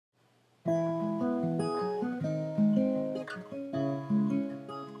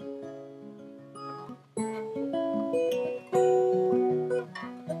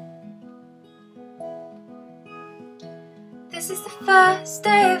first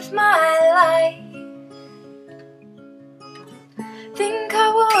day of my life. Think I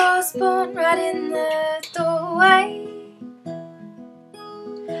was born right in the doorway.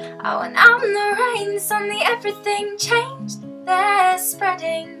 I went out in the rain, suddenly everything changed. They're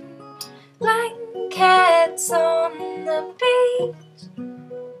spreading blankets on the beach,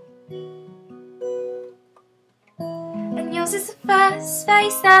 and yours is the first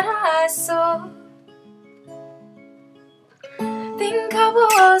face that I saw. Think I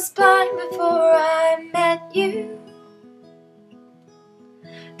was blind before I met you.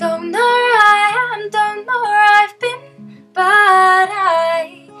 Don't know where I am, don't know where I've been, but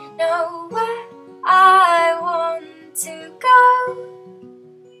I know where I want to go.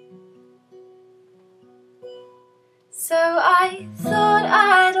 So I thought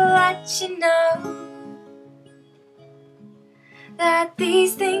I'd let you know that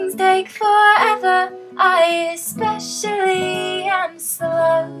these things take forever. I especially am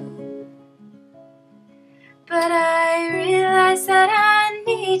slow, but I realized that I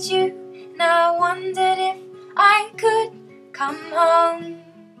need you, and I wondered if I could come home.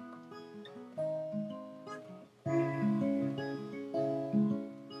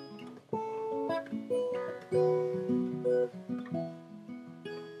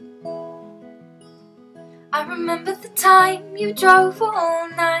 I remember the time you drove all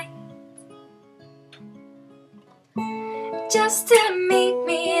night just to meet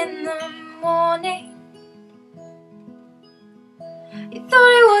me in the morning. You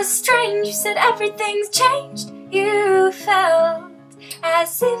thought it was strange, you said everything's changed. You felt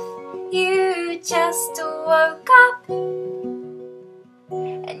as if you just woke up,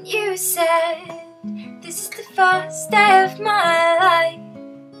 and you said, this is the first day of my life.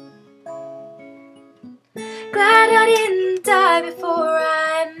 Glad I didn't die before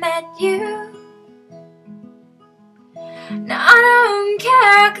I met you. Now I don't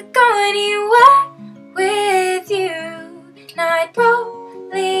care, I could go anywhere with you, and I'd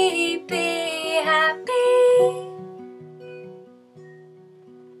probably be happy.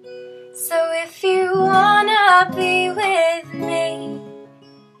 So if you wanna be with me,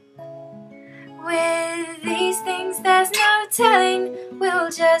 with these things there's no telling, we'll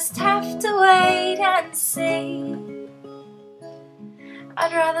just have to wait and see.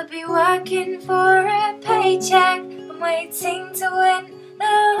 I'd rather be working for a paycheck than waiting to win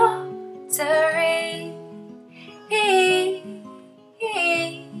the lottery.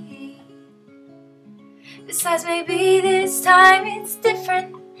 Besides, maybe this time it's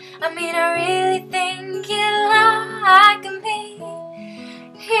different. I mean, I really think you like me.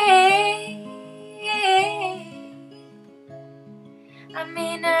 I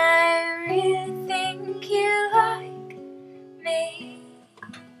mean,